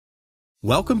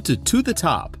Welcome to the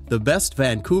Top, the best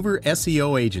Vancouver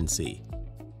SEO agency.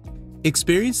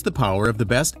 Experience the power of the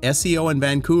best SEO in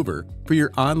Vancouver for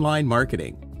your online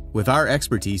marketing. With our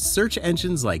expertise, search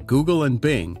engines like Google and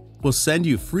Bing will send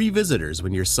you free visitors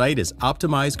when your site is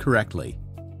optimized correctly.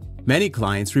 Many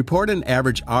clients report an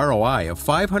average ROI of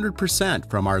 500%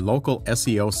 from our local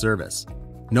SEO service.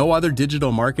 No other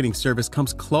digital marketing service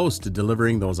comes close to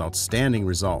delivering those outstanding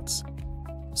results.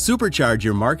 Supercharge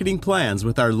your marketing plans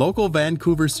with our local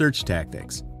Vancouver search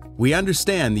tactics. We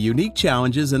understand the unique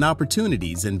challenges and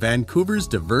opportunities in Vancouver's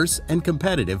diverse and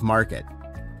competitive market.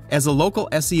 As a local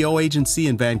SEO agency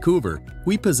in Vancouver,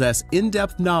 we possess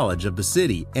in-depth knowledge of the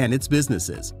city and its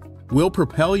businesses. We'll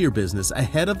propel your business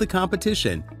ahead of the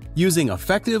competition using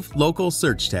effective local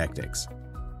search tactics.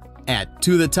 At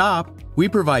To The Top, we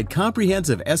provide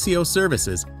comprehensive SEO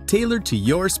services tailored to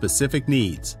your specific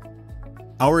needs.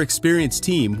 Our experienced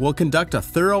team will conduct a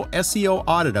thorough SEO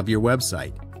audit of your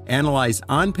website, analyze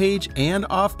on-page and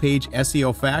off-page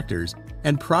SEO factors,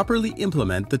 and properly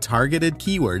implement the targeted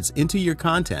keywords into your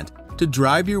content to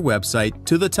drive your website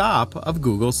to the top of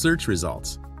Google search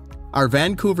results. Our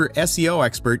Vancouver SEO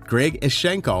expert Greg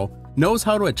Ishenko knows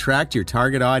how to attract your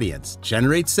target audience,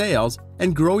 generate sales,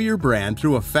 and grow your brand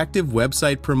through effective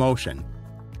website promotion.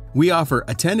 We offer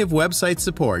attentive website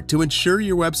support to ensure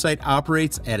your website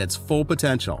operates at its full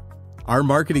potential. Our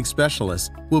marketing specialists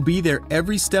will be there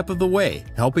every step of the way,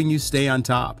 helping you stay on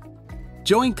top.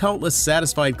 Join countless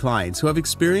satisfied clients who have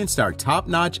experienced our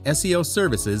top-notch SEO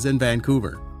services in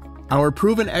Vancouver. Our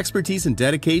proven expertise and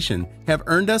dedication have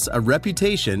earned us a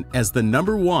reputation as the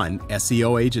 #1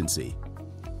 SEO agency.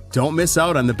 Don't miss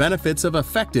out on the benefits of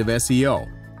effective SEO.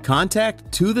 Contact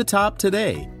To The Top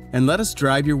today and let us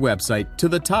drive your website to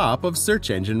the top of search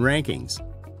engine rankings.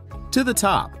 To The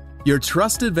Top, your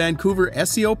trusted Vancouver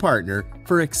SEO partner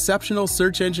for exceptional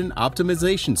search engine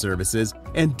optimization services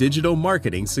and digital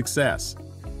marketing success.